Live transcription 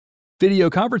Video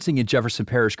conferencing in Jefferson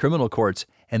Parish criminal courts,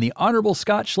 and the Honorable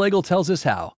Scott Schlegel tells us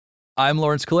how. I'm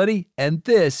Lawrence Coletti, and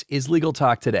this is Legal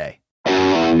Talk Today.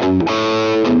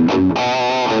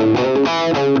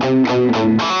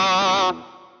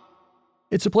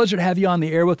 It's a pleasure to have you on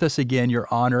the air with us again, Your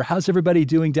Honor. How's everybody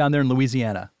doing down there in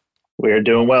Louisiana? We're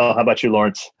doing well. How about you,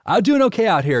 Lawrence? I'm doing okay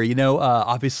out here.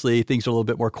 Obviously things are a little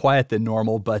bit more quiet than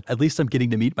normal, but at least I'm getting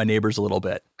to meet my neighbors a little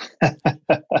bit.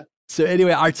 So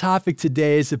anyway, our topic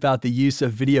today is about the use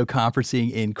of video conferencing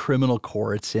in criminal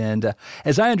courts. And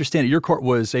as I understand it, your court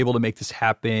was able to make this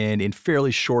happen in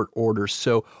fairly short order.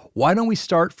 So why don't we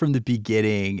start from the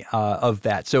beginning of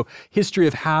that? So history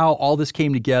of how all this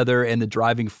came together and the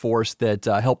driving force that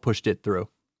helped push it through.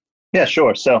 Yeah,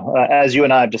 sure. So as you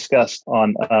and I have discussed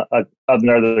on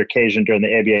another occasion during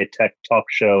the ABA Tech Talk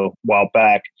Show a while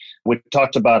back, we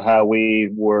talked about how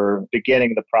we were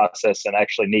beginning the process and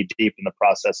actually knee deep in the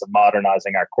process of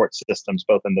modernizing our court systems,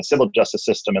 both in the civil justice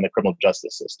system and the criminal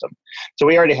justice system. So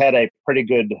we already had a pretty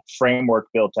good framework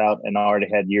built out and already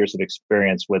had years of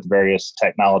experience with various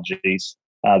technologies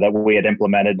that we had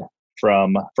implemented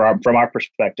from our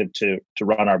perspective to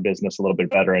run our business a little bit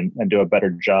better and do a better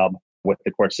job with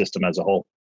the court system as a whole.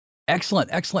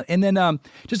 Excellent. And then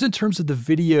just in terms of the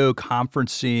video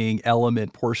conferencing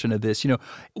element portion of this,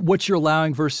 what you're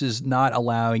allowing versus not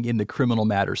allowing in the criminal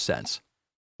matter sense.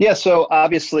 Yeah, so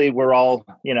obviously we're all,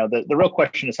 the real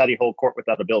question is how do you hold court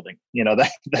without a building?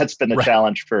 That's been the Right.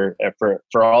 challenge for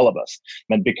all of us.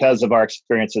 And because of our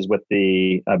experiences with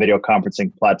the video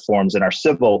conferencing platforms in our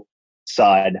civil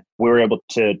side, we were able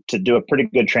to do a pretty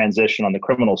good transition on the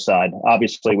criminal side.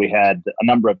 Obviously, we had a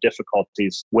number of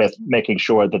difficulties with making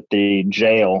sure that the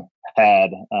jail had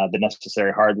the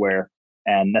necessary hardware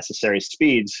and necessary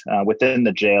speeds within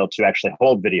the jail to actually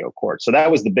hold video court. So that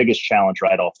was the biggest challenge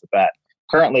right off the bat.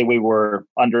 Currently, we were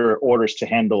under orders to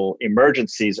handle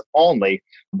emergencies only,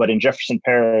 but in Jefferson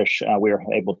Parish, we were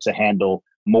able to handle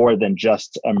more than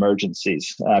just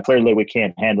emergencies. Clearly, we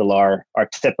can't handle our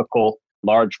typical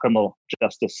large criminal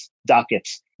justice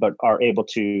dockets, but are able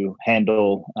to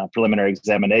handle preliminary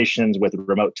examinations with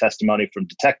remote testimony from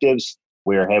detectives.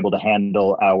 We are able to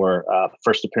handle our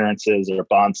first appearances or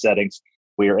bond settings.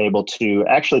 We are able to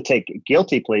actually take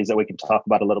guilty pleas that we can talk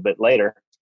about a little bit later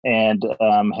and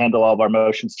handle all of our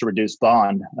motions to reduce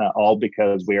bond, all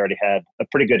because we already had a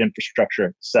pretty good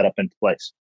infrastructure set up in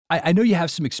place. I know you have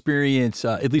some experience,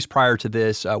 at least prior to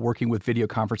this, working with video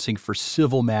conferencing for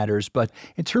civil matters, but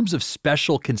in terms of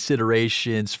special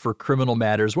considerations for criminal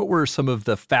matters, what were some of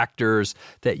the factors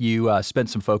that you spent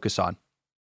some focus on?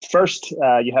 First,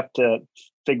 you have to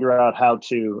figure out how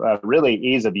to really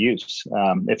ease of use.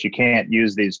 If you can't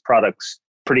use these products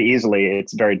pretty easily,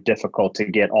 it's very difficult to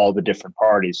get all the different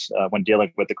parties. When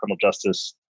dealing with the criminal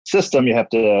justice system, you have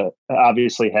to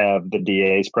obviously have the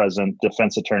DAs present,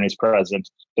 defense attorneys present,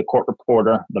 the court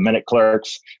reporter, the minute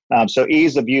clerks. So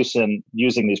ease of use in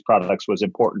using these products was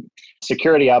important.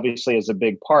 Security obviously is a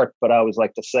big part, but I always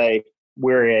like to say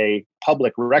we're a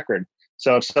public record.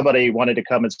 So if somebody wanted to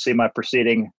come and see my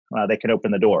proceeding, they can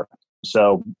open the door.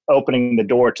 So opening the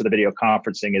door to the video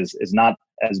conferencing is not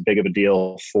as big of a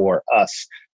deal for us.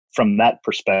 From that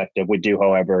perspective, we do,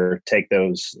 however, take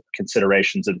those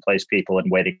considerations and place people in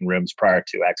waiting rooms prior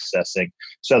to accessing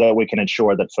so that we can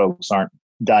ensure that folks aren't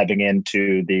diving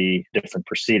into the different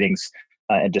proceedings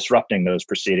and disrupting those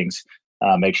proceedings.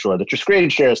 Make sure that your screen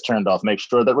share is turned off, make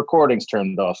sure that recording's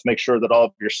turned off, make sure that all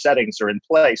of your settings are in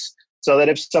place so that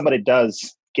if somebody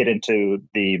does get into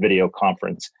the video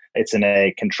conference, it's in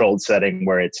a controlled setting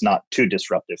where it's not too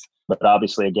disruptive. But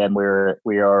obviously, again,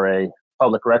 we are a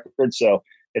public record, so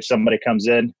if somebody comes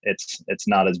in, it's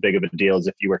not as big of a deal as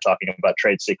if you were talking about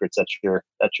trade secrets at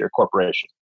your corporation.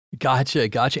 Gotcha.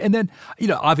 And then,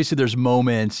 obviously there's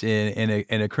moments in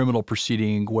a criminal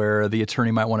proceeding where the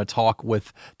attorney might want to talk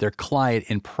with their client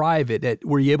in private.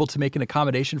 Were you able to make an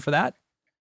accommodation for that?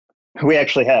 We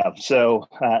actually have. So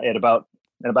in about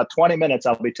 20 minutes,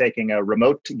 I'll be taking a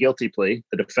remote guilty plea.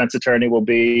 The defense attorney will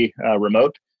be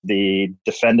remote. The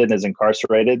defendant is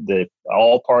incarcerated.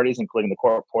 All parties, including the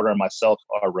court reporter and myself,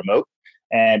 are remote.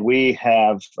 And we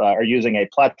are using a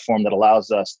platform that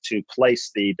allows us to place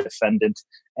the defendant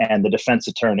and the defense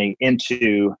attorney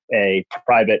into a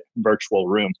private virtual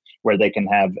room where they can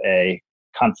have a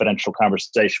confidential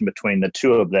conversation between the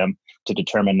two of them to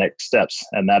determine next steps.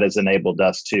 And that has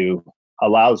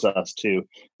allows us to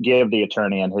give the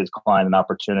attorney and his client an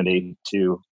opportunity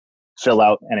to fill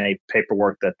out any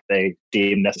paperwork that they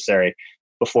deem necessary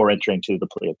before entering to the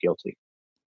plea of guilty.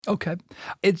 Okay.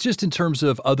 It's just in terms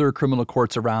of other criminal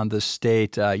courts around the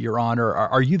state, Your Honor,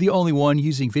 are you the only one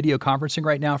using video conferencing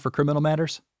right now for criminal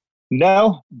matters?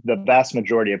 No, the vast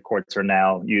majority of courts are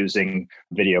now using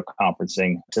video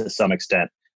conferencing to some extent.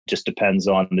 Just depends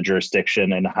on the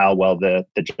jurisdiction and how well the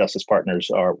justice partners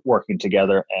are working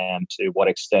together and to what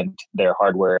extent their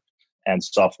hardware and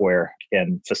software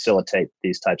can facilitate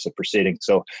these types of proceedings.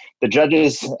 So the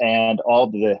judges and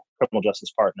all the criminal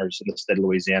justice partners in the state of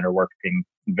Louisiana are working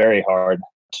very hard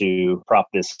to prop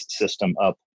this system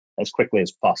up as quickly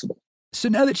as possible. So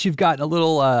now that you've gotten a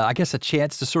little, I guess, a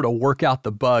chance to sort of work out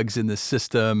the bugs in the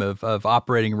system of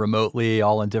operating remotely,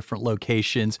 all in different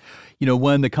locations,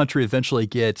 when the country eventually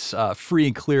gets free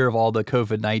and clear of all the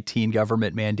COVID-19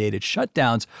 government mandated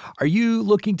shutdowns, are you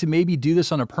looking to maybe do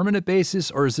this on a permanent basis,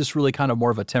 or is this really kind of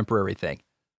more of a temporary thing?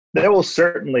 There will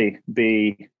certainly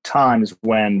be times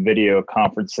when video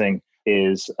conferencing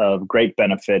is of great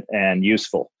benefit and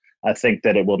useful. I think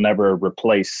that it will never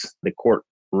replace the court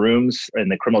rooms in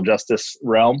the criminal justice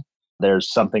realm.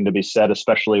 There's something to be said,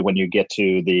 especially when you get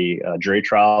to the jury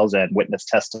trials and witness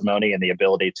testimony, and the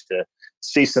ability to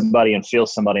see somebody and feel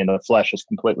somebody in the flesh is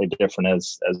completely different,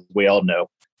 as we all know,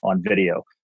 on video.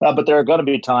 But there are going to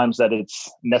be times that it's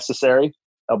necessary.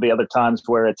 There'll be other times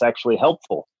where it's actually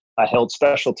helpful. I held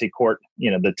specialty court,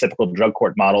 the typical drug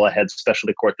court model. I had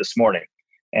specialty court this morning,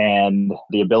 and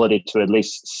the ability to at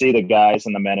least see the guys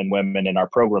and the men and women in our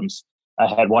programs.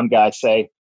 I had one guy say,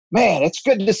 "Man, it's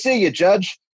good to see you,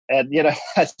 Judge." And,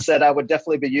 I said I would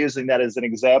definitely be using that as an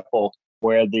example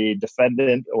where the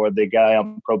defendant or the guy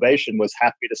on probation was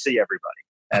happy to see everybody.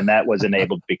 And that was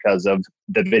enabled because of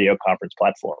the video conference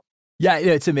platform. Yeah,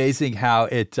 it's amazing how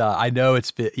I know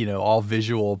it's, all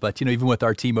visual, but, even with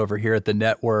our team over here at the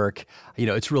network,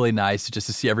 it's really nice just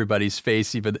to see everybody's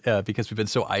face, even because we've been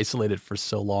so isolated for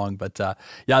so long. But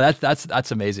yeah,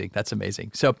 that's amazing. That's amazing.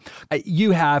 So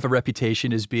you have a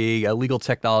reputation as being a legal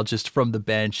technologist from the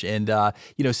bench. And,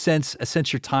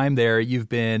 since your time there, you've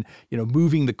been,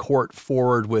 moving the court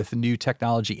forward with new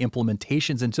technology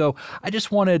implementations. And so I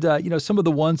just wanted, some of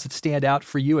the ones that stand out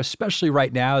for you, especially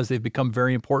right now as they've become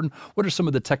very important. What are some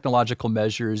of the technological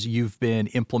measures you've been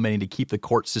implementing to keep the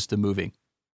court system moving?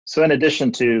 So in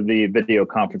addition to the video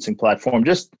conferencing platform,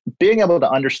 just being able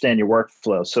to understand your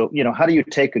workflow. So, how do you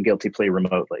take a guilty plea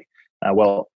remotely?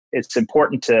 Well, it's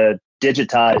important to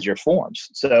digitize your forms.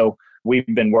 So we've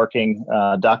been working,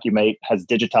 Documate has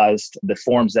digitized the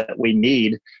forms that we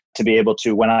need to be able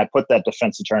to, when I put that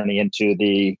defense attorney into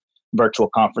the virtual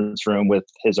conference room with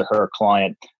his or her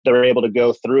client, they're able to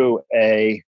go through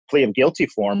a plea of guilty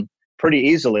form pretty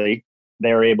easily.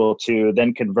 They're able to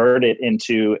then convert it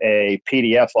into a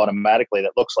PDF automatically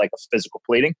that looks like a physical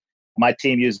pleading. My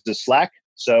team uses Slack,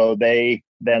 so they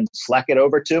then Slack it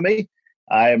over to me.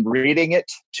 I am reading it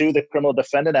to the criminal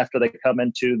defendant after they come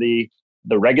into the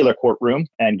regular courtroom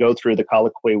and go through the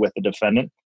colloquy with the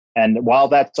defendant. And while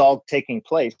that's all taking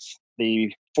place,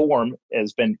 the form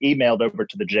has been emailed over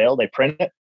to the jail. They print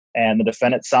it, and the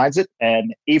defendant signs it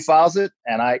and e-files it,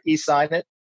 and I e-sign it,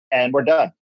 and we're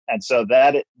done. And so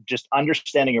just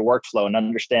understanding your workflow and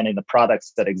understanding the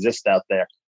products that exist out there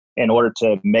in order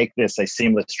to make this a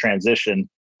seamless transition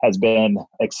has been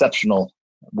exceptional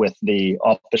with the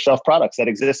off-the-shelf products that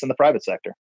exist in the private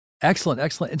sector. Excellent,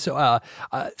 excellent. And so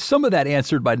some of that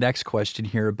answered my next question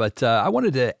here, but I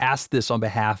wanted to ask this on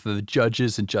behalf of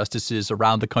judges and justices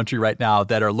around the country right now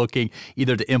that are looking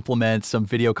either to implement some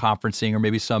video conferencing or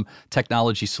maybe some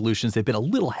technology solutions. They've been a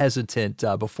little hesitant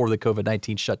before the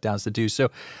COVID-19 shutdowns to do so.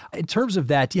 In terms of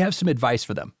that, do you have some advice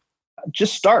for them?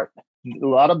 Just start. A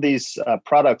lot of these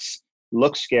products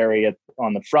look scary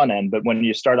on the front end, but when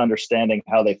you start understanding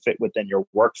how they fit within your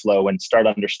workflow and start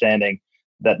understanding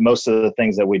that most of the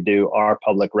things that we do are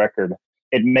public record,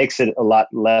 it makes it a lot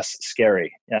less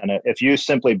scary. And if you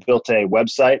simply built a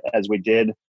website, as we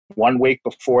did 1 week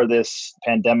before this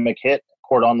pandemic hit,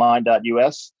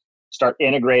 courtonline.us, start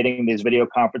integrating these video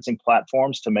conferencing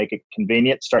platforms to make it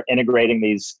convenient, start integrating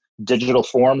these digital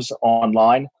forms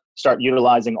online, start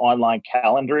utilizing online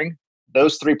calendaring.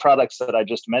 Those 3 products that I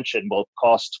just mentioned will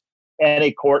cost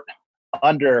any court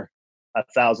under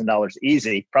 $1,000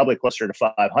 easy, probably closer to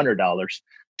 $500,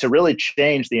 to really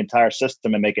change the entire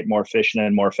system and make it more efficient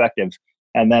and more effective.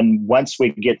 And then once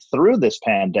we get through this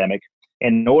pandemic,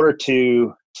 in order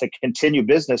to continue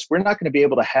business, we're not going to be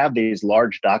able to have these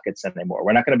large dockets anymore.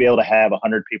 We're not going to be able to have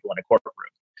 100 people in a courtroom.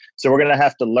 So we're going to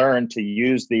have to learn to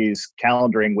use these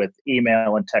calendaring with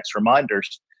email and text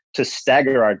reminders to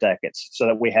stagger our dockets so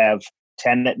that we have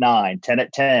 10 at 9, 10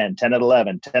 at 10, 10 at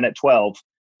 11, 10 at 12,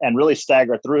 and really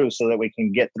stagger through so that we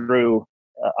can get through,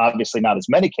 obviously not as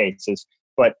many cases,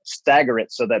 but stagger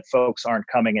it so that folks aren't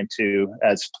coming into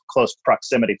as close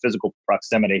proximity, physical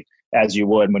proximity, as you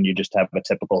would when you just have a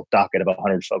typical docket of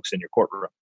 100 folks in your courtroom.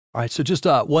 All right, so just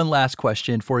one last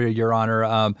question for you, Your Honor,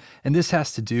 and this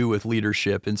has to do with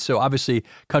leadership. And so obviously,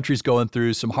 country's going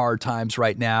through some hard times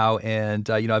right now, and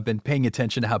I've been paying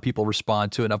attention to how people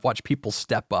respond to it, and I've watched people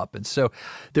step up. And so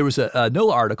there was a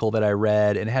NOLA article that I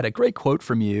read, and it had a great quote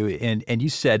from you, and you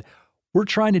said, "We're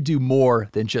trying to do more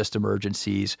than just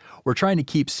emergencies. We're trying to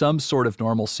keep some sort of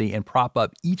normalcy and prop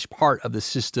up each part of the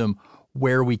system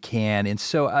where we can." And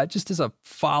so just as a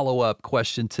follow-up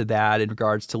question to that in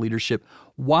regards to leadership,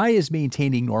 why is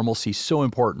maintaining normalcy so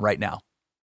important right now?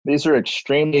 These are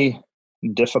extremely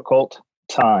difficult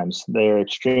times. They're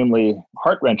extremely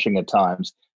heart-wrenching at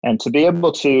times. And to be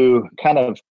able to kind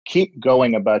of keep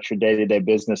going about your day-to-day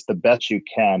business the best you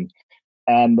can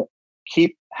and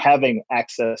keep having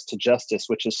access to justice,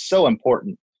 which is so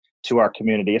important to our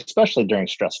community, especially during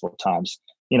stressful times.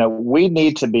 We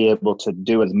need to be able to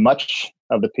do as much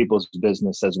of the people's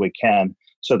business as we can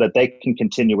so that they can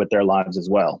continue with their lives as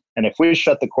well. And if we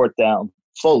shut the court down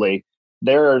fully,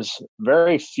 there's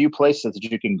very few places that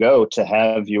you can go to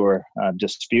have your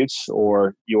disputes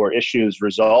or your issues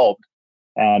resolved.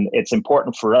 And it's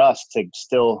important for us to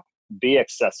still be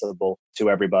accessible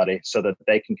to everybody so that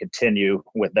they can continue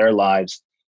with their lives.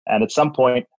 And at some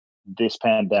point, this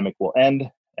pandemic will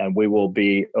end and we will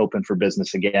be open for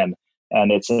business again. And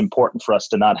it's important for us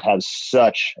to not have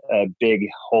such a big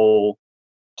hole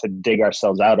to dig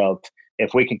ourselves out of.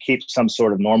 If we can keep some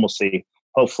sort of normalcy,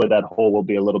 hopefully that hole will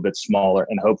be a little bit smaller,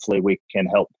 and hopefully we can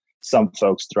help some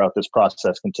folks throughout this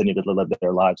process continue to live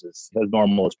their lives as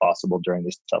normal as possible during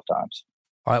these tough times.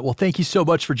 All right. Well, thank you so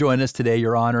much for joining us today,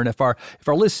 Your Honor. And if our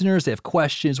listeners, they have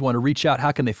questions, want to reach out,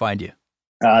 how can they find you?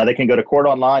 They can go to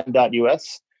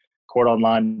courtonline.us,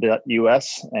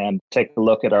 and take a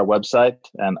look at our website.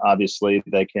 And obviously,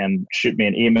 they can shoot me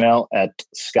an email at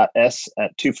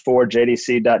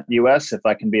scotts@24jdc.us. If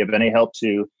I can be of any help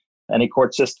to any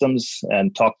court systems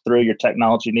and talk through your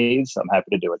technology needs, I'm happy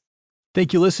to do it.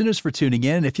 Thank you, listeners, for tuning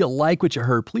in. And if you like what you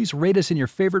heard, please rate us in your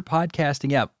favorite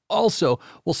podcasting app. Also,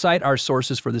 we'll cite our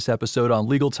sources for this episode on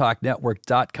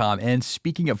LegalTalkNetwork.com. And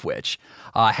speaking of which,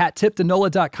 hat tip to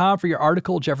NOLA.com for your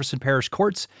article, Jefferson Parish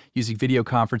Courts Using Video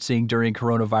Conferencing During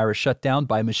Coronavirus Shutdown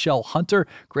by Michelle Hunter.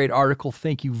 Great article.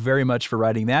 Thank you very much for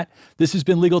writing that. This has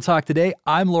been Legal Talk Today.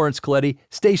 I'm Lawrence Coletti.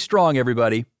 Stay strong,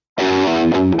 everybody.